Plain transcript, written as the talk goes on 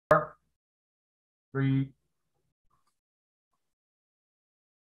3.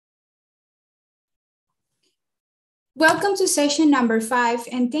 Welcome to session number 5,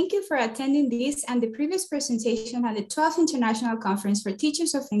 and thank you for attending this and the previous presentation at the 12th International Conference for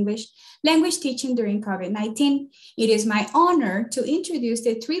Teachers of English Language Teaching during COVID-19. It is my honor to introduce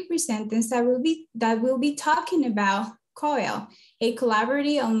the 3 presenters that will be talking about COIL, a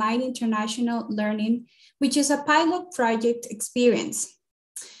collaborative online international learning, which is a pilot project experience.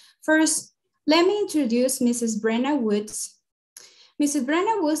 First, let me introduce Mrs. Brenna Woods. Mrs.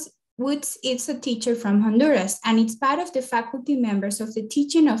 Brenna Woods is a teacher from Honduras, and it's part of the faculty members of the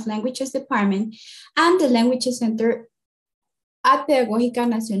Teaching of Languages Department and the Languages Center at Pedagógica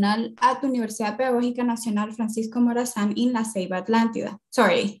Nacional at Universidad Pedagógica Nacional Francisco Morazán in La Ceiba, Atlántida.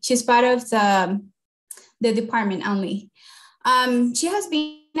 Sorry, she's part of the department only. She has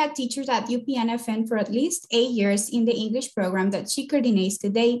been a teacher at Upnfm for at least 8 years in the English program that she coordinates to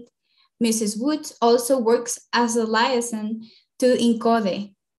date. Mrs. Woods also works as a liaison to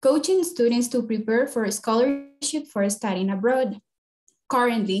INCODE, coaching students to prepare for a scholarship for studying abroad.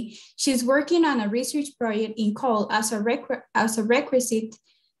 Currently, she's working on a research project in COIL as a requisite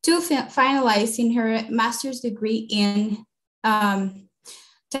to finalizing her master's degree in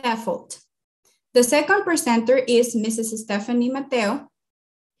TEFL. The second presenter is Mrs. Stephany Mateo.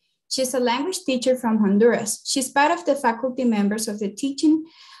 She's a language teacher from Honduras. She's part of the faculty members of the Teaching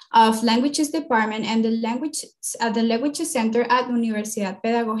of Languages Department and the Languages Center at Universidad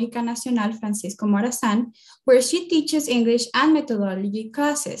Pedagógica Nacional Francisco Morazán, where she teaches English and methodology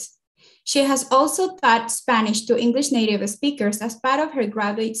classes. She has also taught Spanish to English native speakers as part of her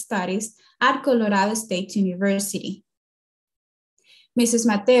graduate studies at Colorado State University. Mrs.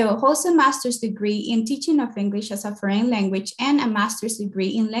 Mateo holds a master's degree in teaching of English as a foreign language and a master's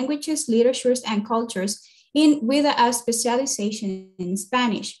degree in languages, literatures, and cultures with a specialization in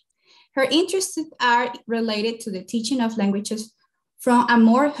Spanish. Her interests are related to the teaching of languages from a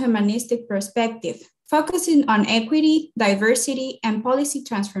more humanistic perspective, focusing on equity, diversity, and policy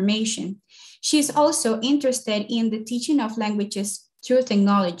transformation. She is also interested in the teaching of languages through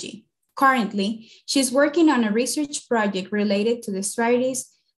technology. Currently, she's working on a research project related to the strategies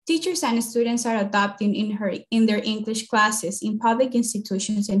teachers and students are adopting in their English classes in public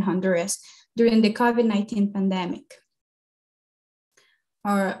institutions in Honduras during the COVID-19 pandemic.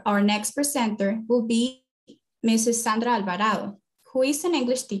 Our next presenter will be Mrs. Sandra Alvarado, who is an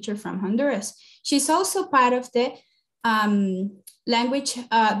English teacher from Honduras. She's also part of the language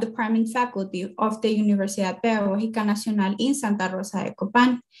department faculty of the Universidad Pedagógica Nacional in Santa Rosa de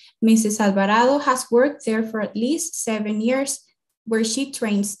Copan. Mrs. Alvarado has worked there for at least 7 years, where she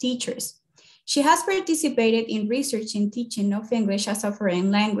trains teachers. She has participated in research in teaching of English as a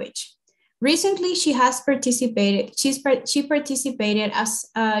foreign language. Recently, she participated as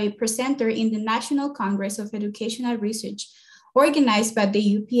a presenter in the National Congress of Educational Research, organized by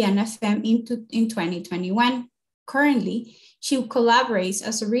the Upnfm in 2021. Currently, she collaborates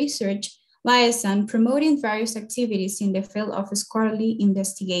as a research liaison, promoting various activities in the field of scholarly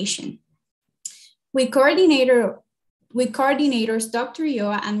investigation. With coordinators Dr.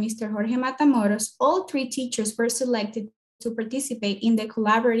 Yoa and Mr. Jorge Matamoros, all 3 teachers were selected to participate in the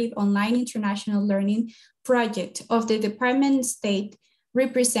collaborative online international learning project of the Department State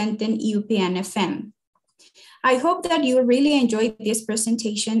representing UPNFM. I hope that you really enjoyed this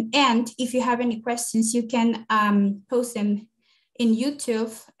presentation, and if you have any questions, you can post them in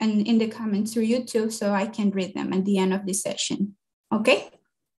YouTube and in the comments through YouTube so I can read them at the end of the session. Okay?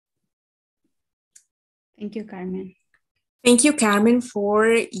 Thank you, Carmen. Thank you, Carmen, for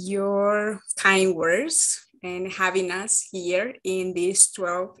your kind words and having us here in this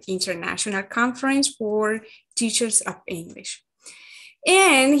 12th International Conference for Teachers of English.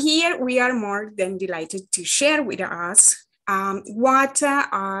 And here we are more than delighted to share with us what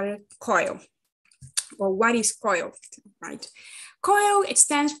are COIL, or what is COIL, right? COIL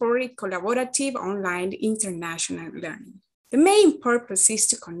stands for Collaborative Online International Learning. The main purpose is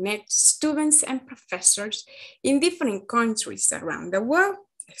to connect students and professors in different countries around the world,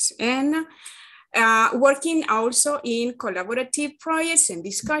 and working also in collaborative projects and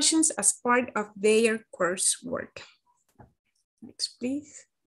discussions as part of their coursework. Next, please.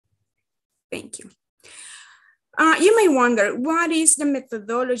 Thank you. You may wonder, what is the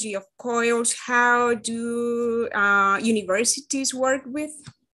methodology of COILs? How do universities work with?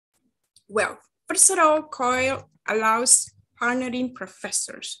 Well, first of all, COIL allows partnering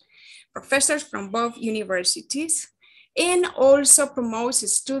professors from both universities, and also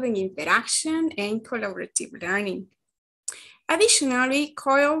promotes student interaction and collaborative learning. Additionally,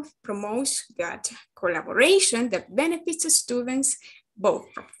 COIL promotes that collaboration that benefits students,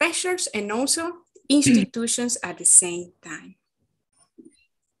 both professors and also institutions at the same time.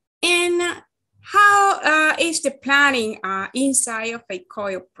 And how is the planning inside of a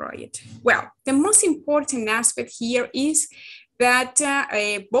COIL project? Well, the most important aspect here is that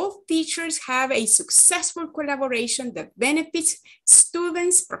both teachers have a successful collaboration that benefits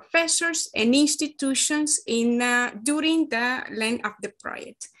students, professors, and institutions during the length of the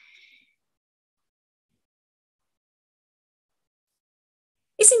project.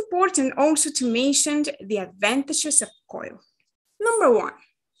 It's important also to mention the advantages of COIL. Number one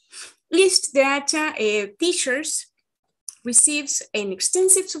is that teachers receives an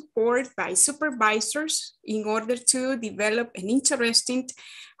extensive support by supervisors in order to develop an interesting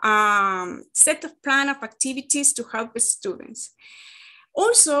set of plan of activities to help the students.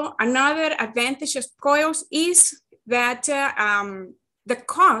 Also, another advantage of COILs is that the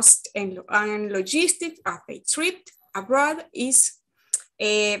cost and logistics of a trip abroad is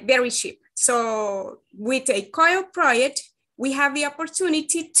very cheap. So with a COIL project, we have the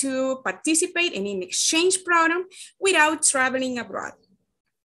opportunity to participate in an exchange program without traveling abroad.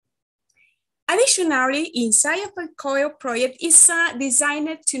 Additionally, inside of a COIL project is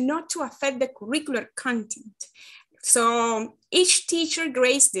designed not to affect the curricular content. So each teacher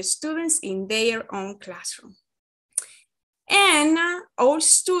grades the students in their own classroom. And all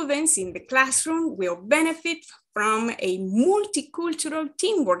students in the classroom will benefit from a multicultural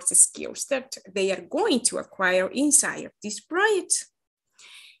teamwork skills that they are going to acquire inside of this project.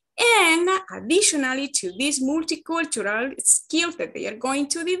 And additionally to these multicultural skills that they are going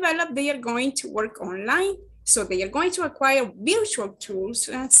to develop, they are going to work online. So they are going to acquire virtual tools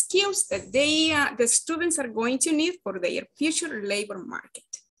and skills that the students are going to need for their future labor market.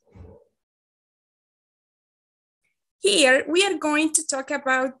 Here, we are going to talk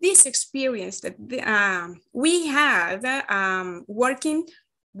about this experience that we have working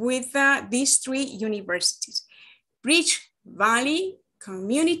with these three universities: Bridge Valley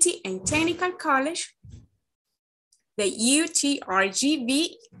Community and Technical College, the UTRGV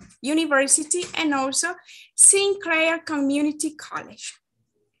University, and also Sinclair Community College.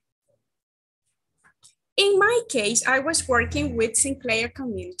 In my case, I was working with Sinclair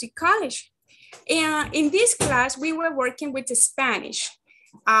Community College. In this class, we were working with the Spanish.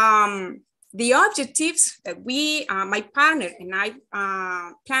 The objectives that my partner and I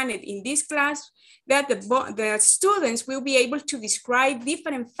planned in this class, that the students will be able to describe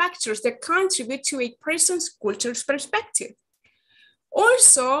different factors that contribute to a person's cultural perspective.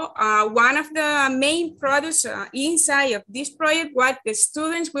 Also, one of the main products inside of this project, what the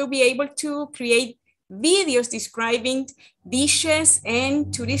students will be able to create videos describing dishes and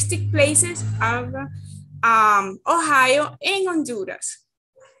touristic places of Ohio and Honduras.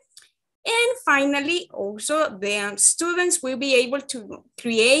 And finally, also the students will be able to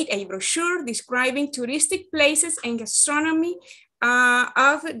create a brochure describing touristic places and gastronomy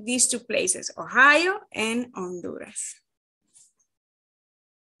of these two places, Ohio and Honduras.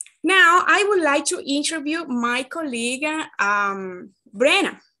 Now, I would like to interview my colleague,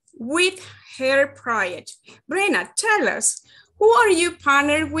 Brenna, with her project. Brenna, tell us, who are you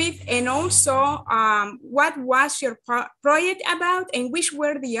partnered with, and also what was your project about, and which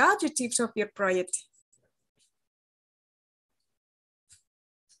were the objectives of your project?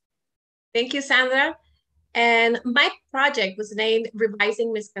 Thank you, Sandra. And my project was named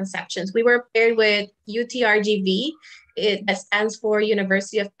Revising Misconceptions. We were paired with UTRGV, that stands for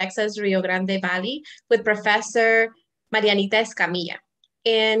University of Texas, Rio Grande Valley, with Professor Marianita Escamilla.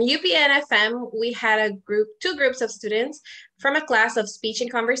 In Upnfm, we had two groups of students from a class of speech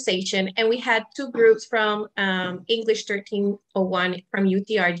and conversation, and we had two groups from English 1301 from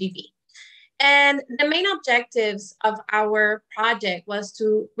UTRGV. And the main objectives of our project was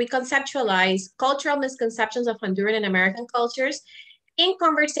to reconceptualize cultural misconceptions of Honduran and American cultures in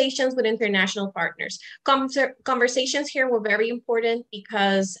conversations with international partners. Conversations here were very important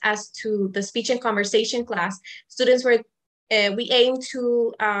because as to the speech and conversation class, students were we aim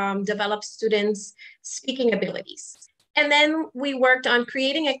to develop students' speaking abilities. And then we worked on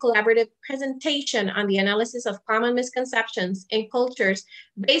creating a collaborative presentation on the analysis of common misconceptions in cultures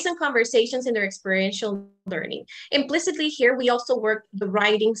based on conversations in their experiential learning. Implicitly here, we also worked the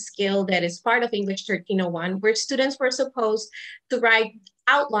writing skill that is part of English 1301, where students were supposed to write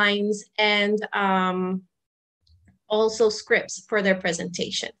outlines and also scripts for their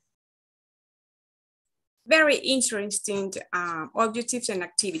presentation. Very interesting objectives and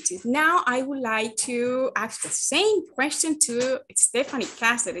activities. Now I would like to ask the same question to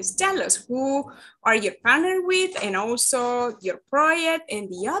StephanyCáceres. Tell us, who are you partnered with, and also your project and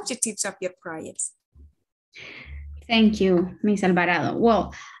the objectives of your projects. Thank you, Ms. Alvarado.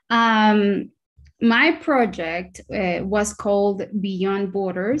 Well, my project was called Beyond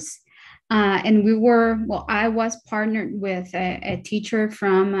Borders. And I was partnered with a teacher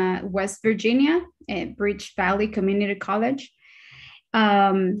from West Virginia at Bridge Valley Community College.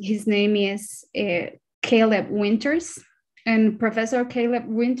 His name is Caleb Winters. And Professor Caleb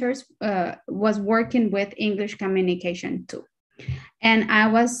Winters was working with English communication too. And I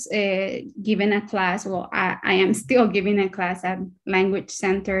was given a class, I am still giving a class at Language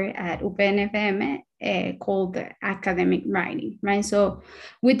Center at Upnfm called Academic Writing, right? So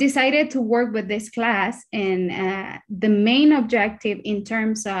we decided to work with this class, and the main objective in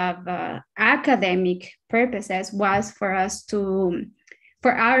terms of academic purposes was for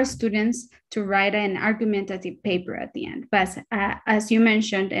our students to write an argumentative paper at the end. But as you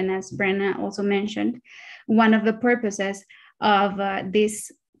mentioned, and as Brenna also mentioned, one of the purposes of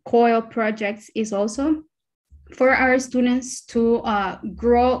these COIL projects is also for our students to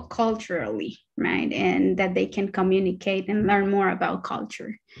grow culturally, right? And that they can communicate and learn more about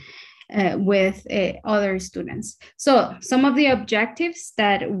culture with other students. So some of the objectives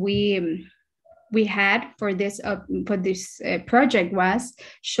that we had for this project was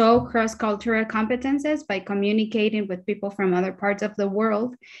show cross-cultural competences by communicating with people from other parts of the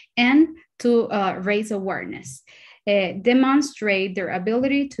world, and to raise awareness. Demonstrate their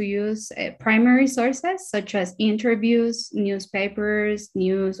ability to use primary sources such as interviews, newspapers,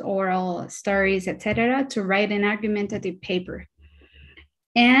 news, oral stories, etc., to write an argumentative paper.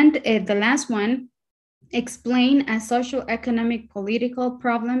 And the last one, explain a social, economic, political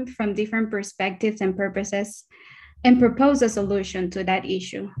problem from different perspectives and purposes, and propose a solution to that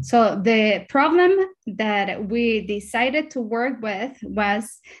issue. So the problem that we decided to work with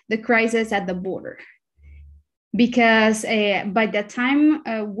was the crisis at the border. Because by the time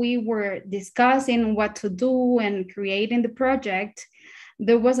we were discussing what to do and creating the project,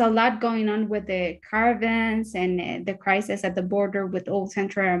 there was a lot going on with the caravans and the crisis at the border with all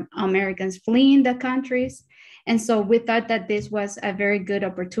Central Americans fleeing the countries. And so we thought that this was a very good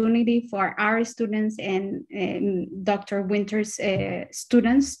opportunity for our students and Dr. Winter's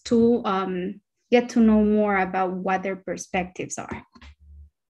students to get to know more about what their perspectives are.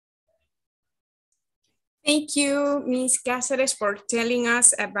 Thank you, Ms. Cáceres, for telling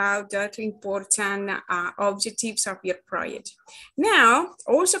us about the important objectives of your project. Now,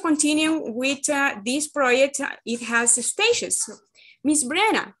 also continuing with this project, it has stages. Ms.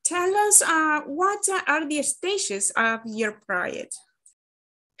 Brenna, tell us what are the stages of your project?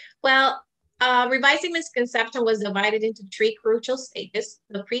 Well, revising misconception was divided into 3 crucial stages: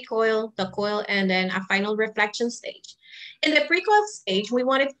 the pre-COIL, the COIL, and then a final reflection stage. In the pre-COIL stage, we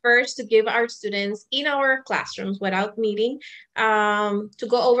wanted first to give our students in our classrooms without meeting to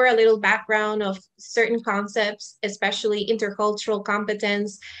go over a little background of certain concepts, especially intercultural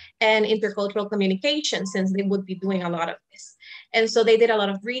competence and intercultural communication, since they would be doing a lot of this. And so they did a lot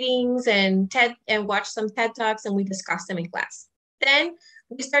of readings and watched some TED Talks, and we discussed them in class. Then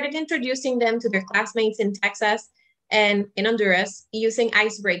we started introducing them to their classmates in Texas and in Honduras using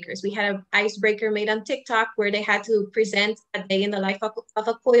icebreakers. We had an icebreaker made on TikTok where they had to present a day in the life of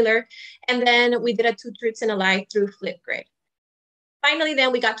a COILer. And then we did a 2 Truths and a Lie through Flipgrid. Finally,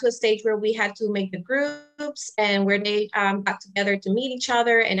 then we got to a stage where we had to make the groups and where they got together to meet each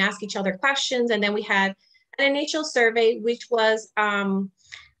other and ask each other questions. And then we had an initial survey, which was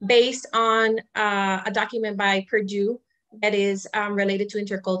based on a document by Purdue that is related to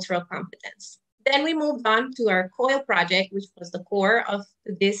intercultural competence. Then we moved on to our COIL project, which was the core of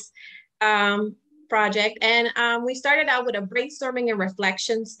this project. And we started out with a brainstorming and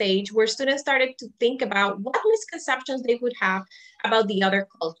reflection stage where students started to think about what misconceptions they would have about the other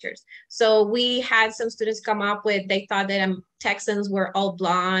cultures. So we had some students come up with, they thought that Texans were all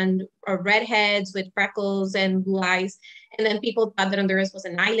blonde or redheads with freckles and blue eyes. And then people thought that Honduras was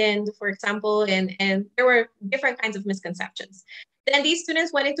an island, for example, and there were different kinds of misconceptions. Then these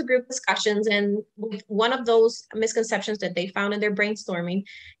students went into group discussions, and with one of those misconceptions that they found in their brainstorming,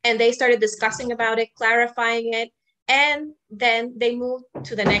 and they started discussing about it, clarifying it, and then they moved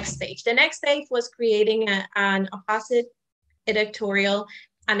to the next stage. The next stage was creating an opposite editorial,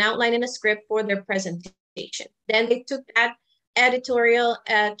 an outline and a script for their presentation. Then they took that editorial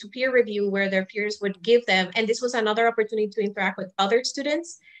to peer review where their peers would give them, and this was another opportunity to interact with other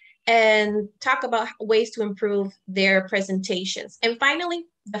students and talk about ways to improve their presentations. And finally,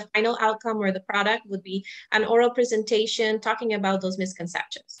 the final outcome or the product would be an oral presentation talking about those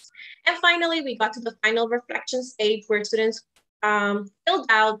misconceptions. And finally, we got to the final reflection stage where students filled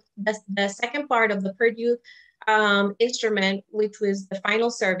out the second part of the Purdue instrument, which was the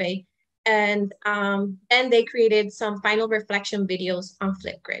final survey. And then they created some final reflection videos on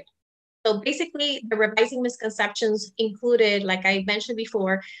Flipgrid. So basically, the revising misconceptions included, like I mentioned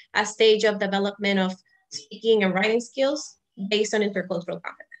before, a stage of development of speaking and writing skills based on intercultural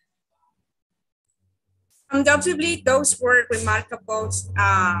competence. Undoubtedly, those were remarkable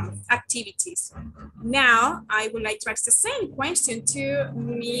activities. Now, I would like to ask the same question to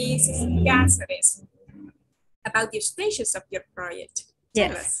Ms. Cáceres about the stages of your project.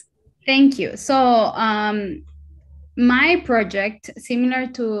 Tell us. Thank you. So my project, similar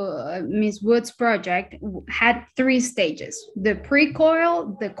to Ms. Wood's project, had 3 stages: the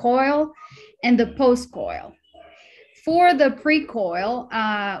pre-coil, the coil, and the post-coil. For the pre-coil,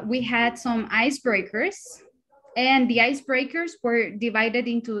 we had some icebreakers, and the icebreakers were divided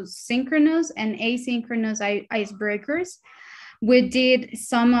into synchronous and asynchronous icebreakers. We did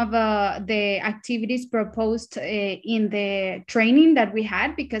some of the activities proposed in the training that we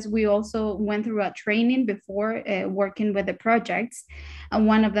had, because we also went through a training before working with the projects.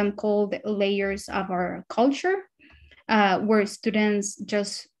 One of them called Layers of Our Culture, where students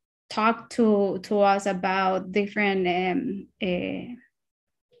just talk to us about different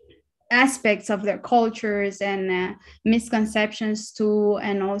aspects of their cultures and misconceptions too,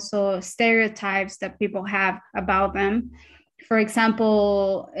 and also stereotypes that people have about them. For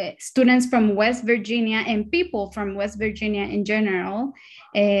example, students from West Virginia and people from West Virginia in general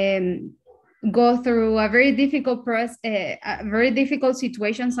go through a very difficult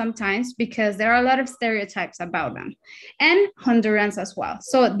situation sometimes, because there are a lot of stereotypes about them, and Hondurans as well.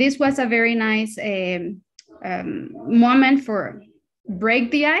 So this was a very nice moment for break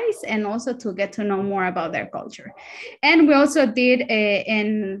the ice and also to get to know more about their culture. And we also did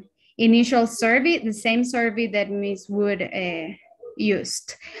an initial survey, the same survey that Ms. Wood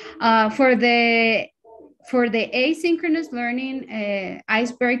used. For the asynchronous learning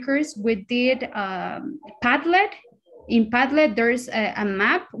icebreakers, we did Padlet. In Padlet, there's a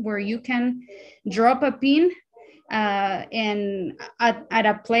map where you can drop a pin and at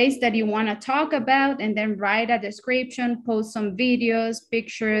a place that you want to talk about, and then write a description, post some videos,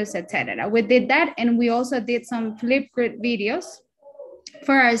 pictures, etc. We did that, and we also did some Flipgrid videos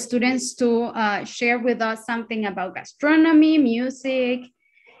for our students to share with us something about gastronomy, music,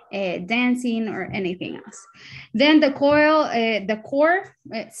 dancing, or anything else. Then the core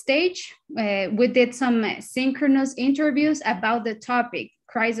stage, we did some synchronous interviews about the topic,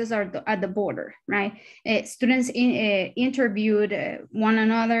 crisis at the border, right? Students interviewed one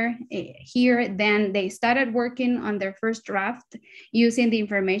another here. Then they started working on their first draft using the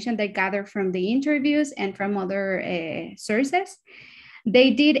information they gathered from the interviews and from other sources.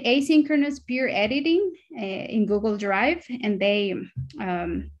 They did asynchronous peer editing in Google Drive, and they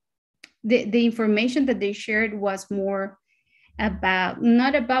the information that they shared was more about,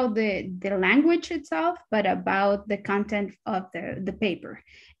 not about the language itself, but about the content of the paper.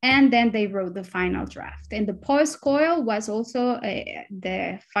 And then they wrote the final draft. And the post-coil was also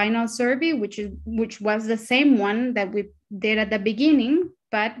the final survey, which was the same one that we did at the beginning,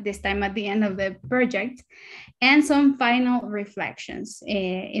 but this time at the end of the project, and some final reflections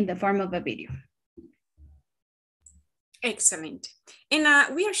in the form of a video. Excellent.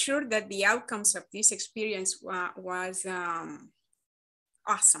 And we are sure that the outcomes of this experience was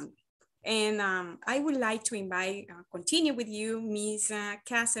awesome. And I would like to continue with you, Ms.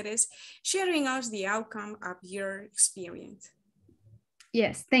 Cáceres, sharing us the outcome of your experience.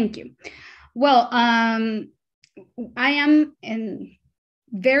 Yes, thank you. Well, I am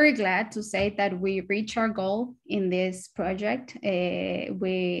very glad to say that we reached our goal in this project.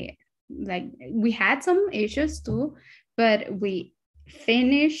 We had some issues too, but we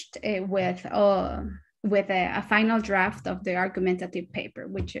finished with a final draft of the argumentative paper,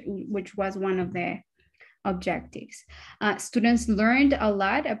 which was one of the objectives. Students learned a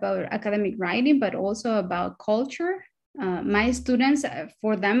lot about academic writing, but also about culture. My students,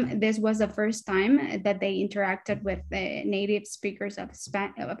 for them, this was the first time that they interacted with native speakers of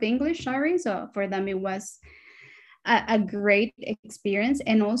English, so for them it was a great experience.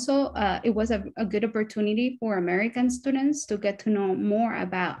 And also it was a good opportunity for American students to get to know more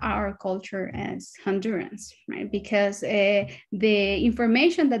about our culture as Hondurans, right? Because the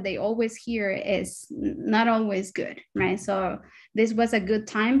information that they always hear is not always good, right? So this was a good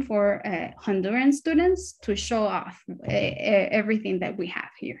time for Honduran students to show off everything that we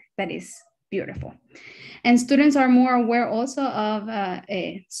have here that is beautiful. And students are more aware also of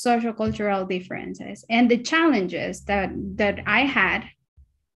social cultural differences and the challenges that I had.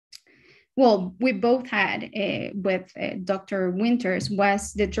 Well, we both had with Dr. Winters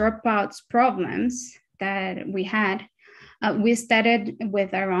was the dropouts problems that we had. We started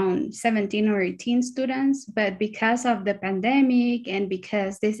with around 17 or 18 students, but because of the pandemic and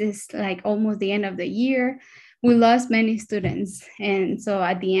because this is like almost the end of the year, we lost many students. And so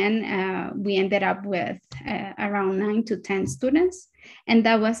at the end, we ended up with around 9 to 10 students. And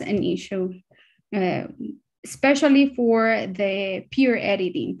that was an issue, especially for the peer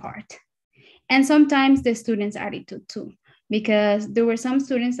editing part. And sometimes the students' attitude too, because there were some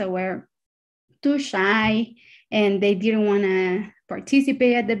students that were too shy and they didn't want to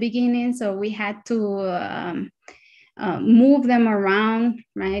participate at the beginning. So we had to move them around,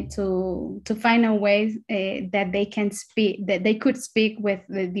 right? To find a way that they can speak, that they could speak with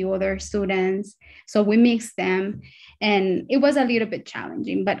the other students. So we mixed them and it was a little bit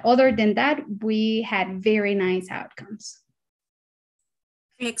challenging, but other than that, we had very nice outcomes.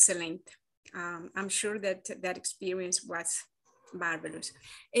 Excellent. I'm sure that that experience was marvelous.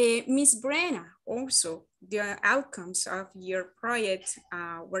 Miss Brenna, also the outcomes of your project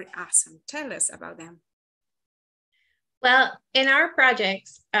were awesome. Tell us about them. Well, in our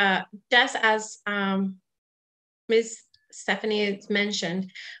projects, just as Ms. Stephanie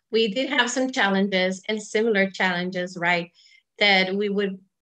mentioned, we did have some challenges and similar challenges, right, that we would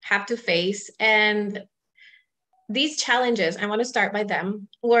have to face. And these challenges, I want to start by them,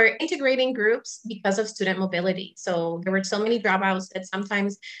 were integrating groups because of student mobility. So there were so many dropouts that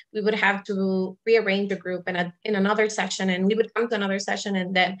sometimes we would have to rearrange a group in another session, and we would come to another session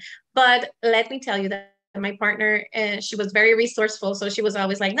and then, but let me tell you that my partner, she was very resourceful. So she was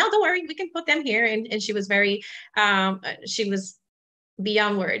always like, no, don't worry, we can put them here. And she was very, she was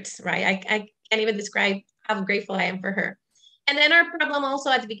beyond words, right? I can't even describe how grateful I am for her. And then our problem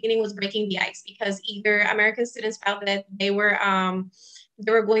also at the beginning was breaking the ice, because either American students felt that they were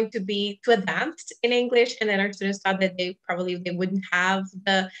going to be too advanced in English, and then our students thought that they wouldn't have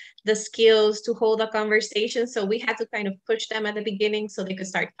the skills to hold a conversation. So we had to kind of push them at the beginning so they could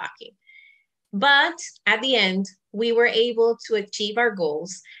start talking. But at the end, we were able to achieve our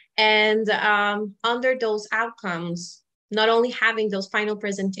goals. And under those outcomes, not only having those final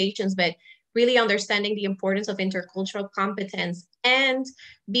presentations, but really understanding the importance of intercultural competence and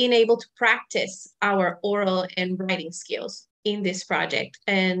being able to practice our oral and writing skills in this project.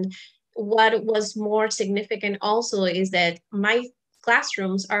 And what was more significant also is that my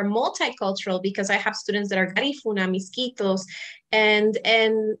classrooms are multicultural, because I have students that are Garifuna, Miskitos, and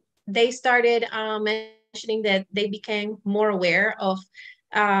they started mentioning that they became more aware of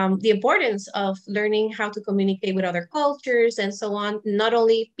the importance of learning how to communicate with other cultures and so on, not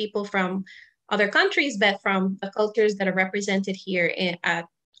only people from other countries, but from the cultures that are represented here at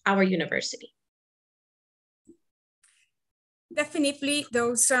our university. Definitely,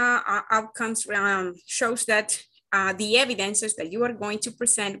 those outcomes shows that the evidences that you are going to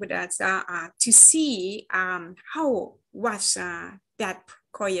present with us to see how was that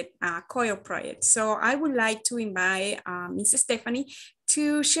COIL project. So I would like to invite Ms. Stephanie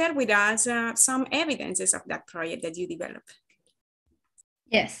to share with us some evidences of that project that you developed.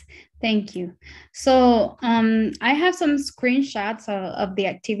 Yes, thank you. So I have some screenshots of the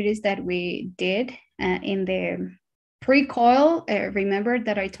activities that we did in the pre-COIL. Remember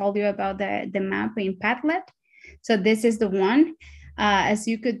that I told you about the map in Padlet? So this is the one. As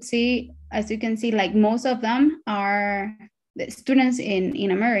you can see, like most of them are the students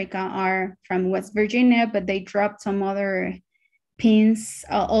in America are from West Virginia, but they dropped some other pins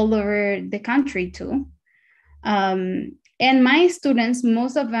all over the country too. And my students,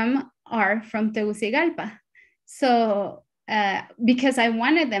 most of them are from Tegucigalpa. So because I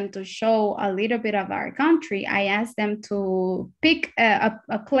wanted them to show a little bit of our country, I asked them to pick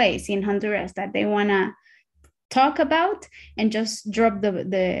a place in Honduras that they want to talk about and just drop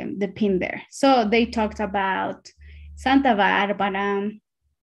the pin there. So they talked about Santa Barbara,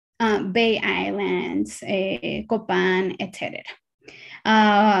 Bay Islands, Copan, etc.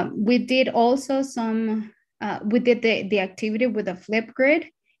 We did also some, we did the activity with a flip grid,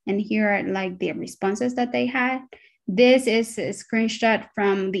 and here are like the responses that they had. This is a screenshot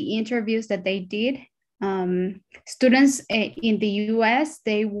from the interviews that they did. Students in the US,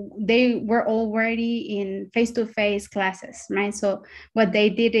 they were already in face-to-face classes, right? So what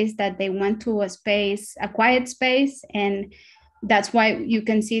they did is that they went to a quiet space, and that's why you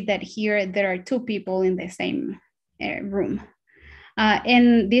can see that here there are two people in the same room.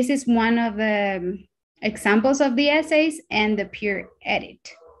 And this is one of the examples of the essays and the peer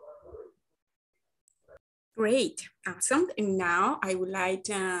edit. Great, awesome. And now I would like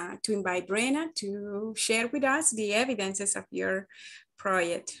to invite Brenna to share with us the evidences of your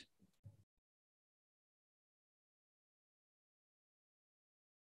project.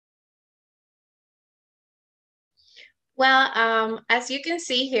 Well, as you can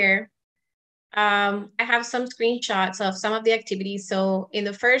see here, I have some screenshots of some of the activities. So in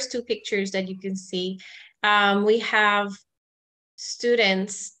the first two pictures that you can see, we have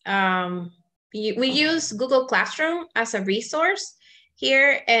students, we use Google Classroom as a resource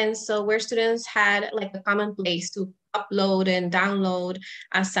here. And so where students had like a common place to upload and download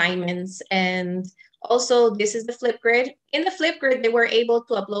assignments. And also this is the Flipgrid. In the Flipgrid, they were able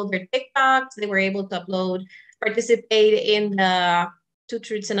to upload their TikToks, they were able to participate in the Two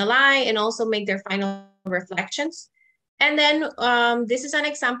Truths and a Lie, and also make their final reflections. And then this is an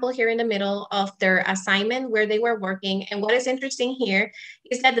example here in the middle of their assignment where they were working. And what is interesting here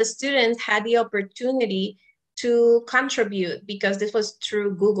is that the students had the opportunity to contribute because this was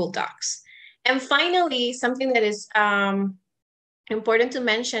through Google Docs. And finally, something that is important to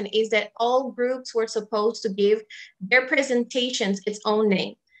mention is that all groups were supposed to give their presentations its own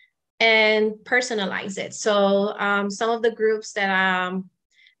name and personalize it. So some of the groups that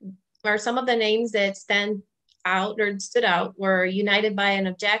or some of the names that stand out or stood out were united by an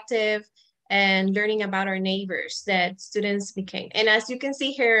objective and learning about our neighbors that students became. And as you can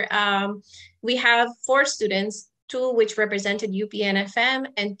see here, we have 4 students, 2 which represented UPNFM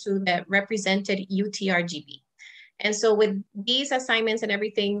and 2 that represented UTRGB. And so with these assignments and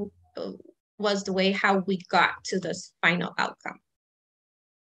everything was the way how we got to this final outcome.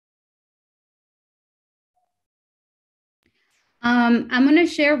 I'm going to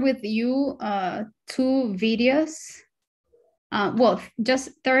share with you 2 videos. Well,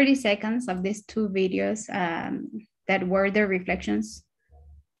 just 30 seconds of these 2 videos that were the reflections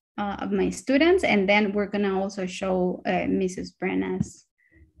of my students. And then we're going to also show Mrs. Brenna's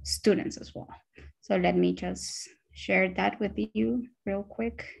students as well. So let me just share that with you real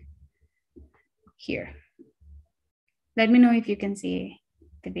quick here. Let me know if you can see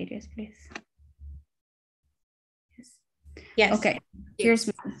the videos, please. Yes. Okay, here's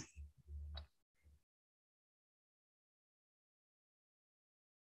one.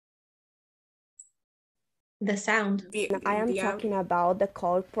 The sound. I am talking about the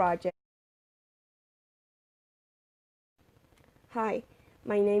COLE project. Hi,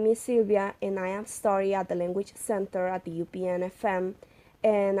 my name is Silvia and I am studying at the Language Center at the UPNFM,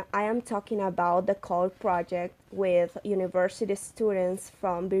 and I am talking about the COLE project with university students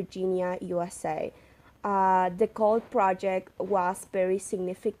from Virginia, USA. The COLE project was very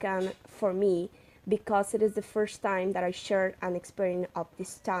significant for me because it is the first time that I shared an experience of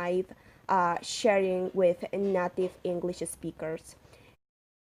this type, sharing with native English speakers.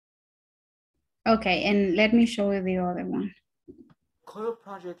 Okay, and let me show you the other one. COLE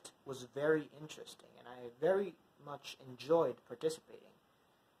project was very interesting and I very much enjoyed participating.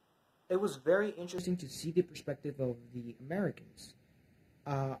 It was very interesting to see the perspective of the Americans.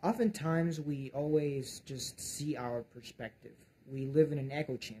 Oftentimes we always just see our perspective. We live in an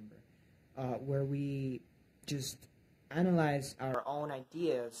echo chamber where we just analyze our own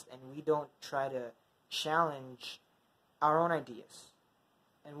ideas and we don't try to challenge our own ideas.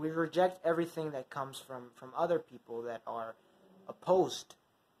 And we reject everything that comes from other people that are opposed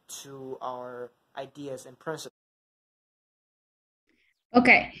to our ideas and principles.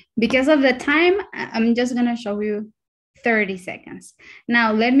 Okay, because of the time, I'm just gonna show you 30 seconds.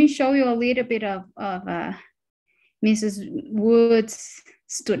 Now, let me show you a little bit of Mrs. Wood's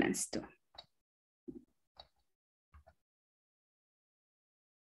students too.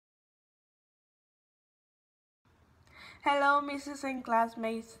 Hello, Mrs. and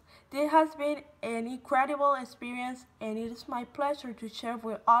classmates. This has been an incredible experience, and it is my pleasure to share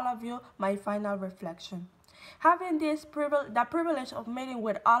with all of you my final reflection. Having the privilege of meeting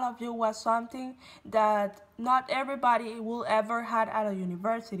with all of you was something that not everybody will ever had at a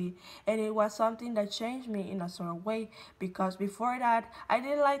university, and it was something that changed me in a sort of way, because before that I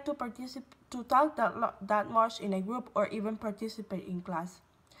didn't like to talk that much in a group or even participate in class.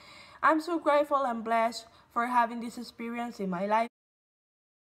 I'm so grateful and blessed for having this experience in my life.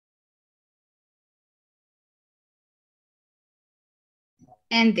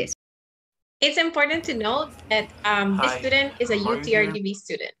 And this. It's important to note that this student is a UTRGV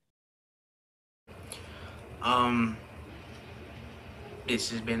student.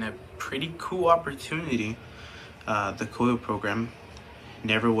 This has been a pretty cool opportunity, the COIL program.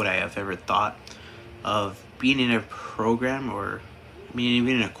 Never would I have ever thought of being in a program or even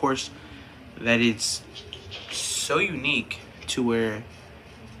in a course that it's so unique to where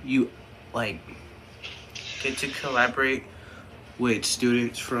you like get to collaborate with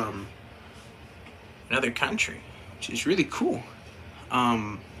students from another country, which is really cool.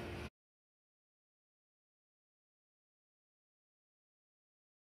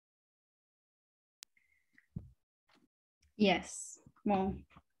 Yes. Well,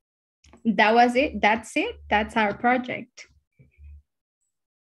 that was it. That's it. That's our project.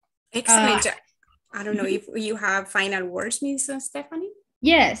 Excellent. I don't know if you have final words, Ms. Stephany?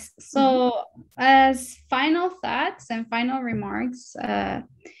 Yes. So as final thoughts and final remarks,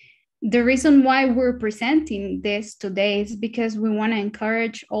 the reason why we're presenting this today is because we want to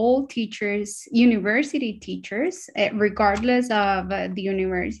encourage all teachers, university teachers, regardless of the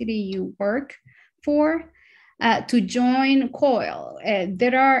university you work for, to join COIL.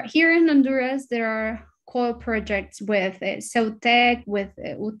 There are, here in Honduras, there are COIL projects with CEUTEC, with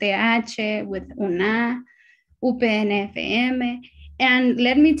UTH, with UNA, Upnfm. And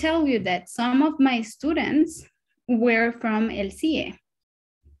let me tell you that some of my students were from El CIE,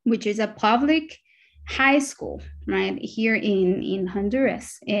 which is a public high school, right, here in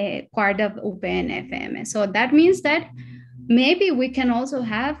Honduras, part of Upnfm. So that means that maybe we can also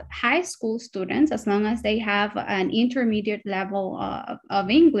have high school students, as long as they have an intermediate level of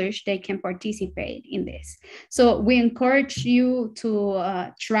English, they can participate in this. So we encourage you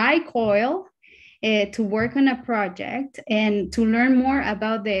to try COIL, to work on a project and to learn more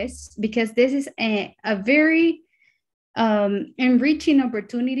about this, because this is a very enriching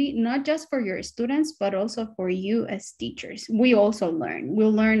opportunity, not just for your students, but also for you as teachers. We also learn.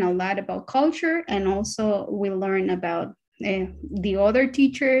 We'll learn a lot about culture, and also we learn about the other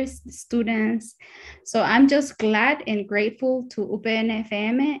teachers, the students. So I'm just glad and grateful to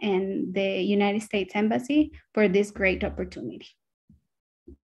UPNFM and the United States Embassy for this great opportunity.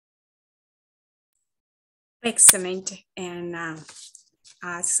 Excellent. And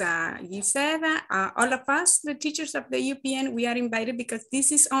as you said, all of us, the teachers of the UPN, we are invited because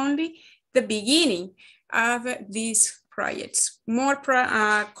this is only the beginning of these projects. More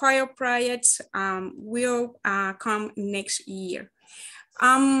COIL projects will come next year.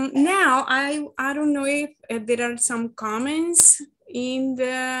 Now, I don't know if there are some comments in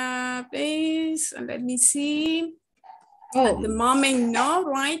the base. Let me see. At the moment, no,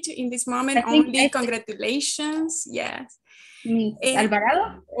 right? In this moment, only congratulations. Yes. Ms.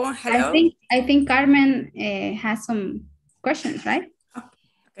 Alvarado? Oh, hello. I think Carmen has some questions, right? Oh,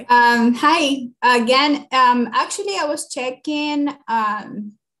 okay. Hi again. Actually, I was checking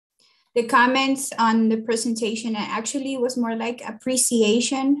the comments on the presentation, and actually it was more like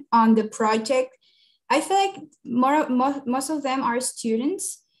appreciation on the project. I feel like most of them are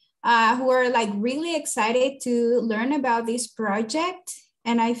students who are like really excited to learn about this project.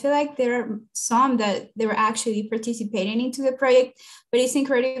 And I feel like there are some that they were actually participating into the project, but it's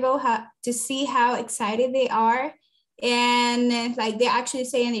incredible to see how excited they are. And like they're actually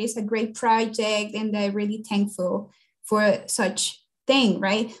saying it is a great project and they're really thankful for such thing,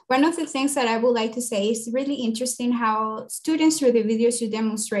 right? One of the things that I would like to say is really interesting how students through the videos you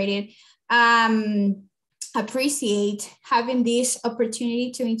demonstrated appreciate having this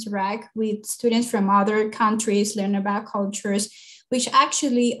opportunity to interact with students from other countries, learn about cultures, which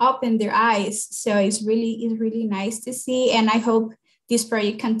actually open their eyes. So it's really nice to see. And I hope this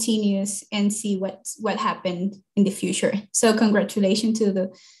project continues and see what happened in the future. So congratulations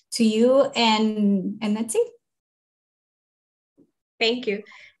to you, and that's it. Thank you.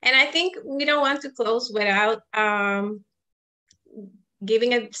 And I think we don't want to close without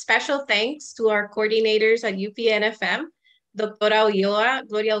giving a special thanks to our coordinators at UPNFM, Doctora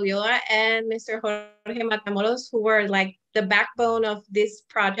Gloria Ulloa, and Mr. Jorge Matamoros, who were like the backbone of these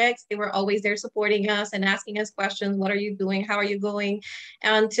projects. They were always there supporting us and asking us questions. What are you doing? How are you going?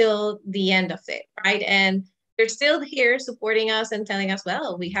 Until the end of it, right? And they're still here supporting us and telling us,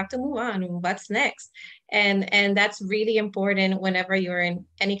 well, we have to move on. What's next? And that's really important whenever you're in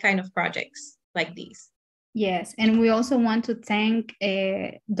any kind of projects like these. Yes, and we also want to thank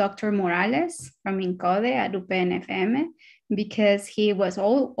Dr. Morales from INCODE at UPNFM, because he was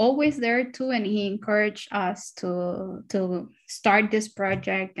always there too, and he encouraged us to start this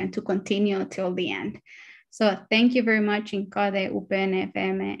project and to continue till the end. So thank you very much, INCODE,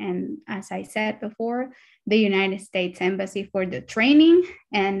 UPNFM, and as I said before, the United States Embassy for the training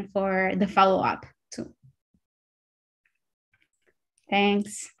and for the follow-up too.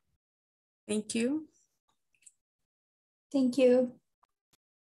 Thanks. Thank you. Thank you.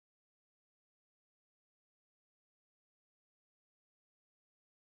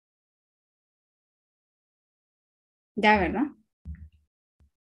 Ya, ¿verdad?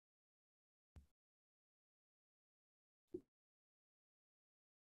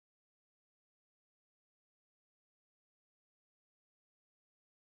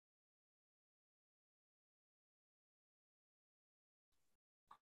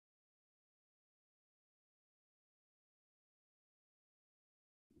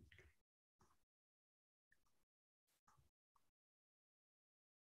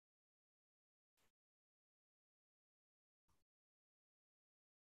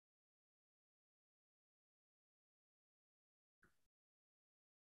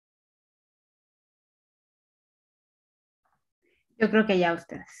 Yo creo que ya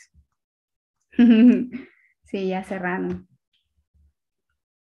ustedes. Sí, ya cerraron.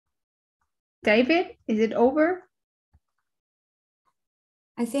 David, is it over?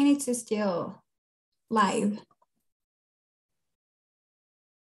 I think it's still live.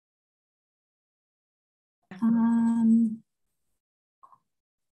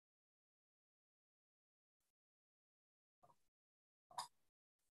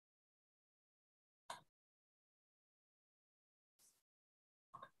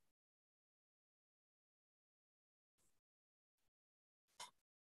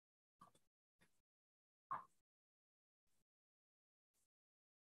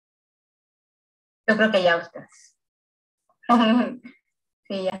 Yo creo que ya ustedes.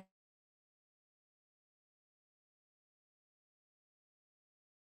 Sí, ya.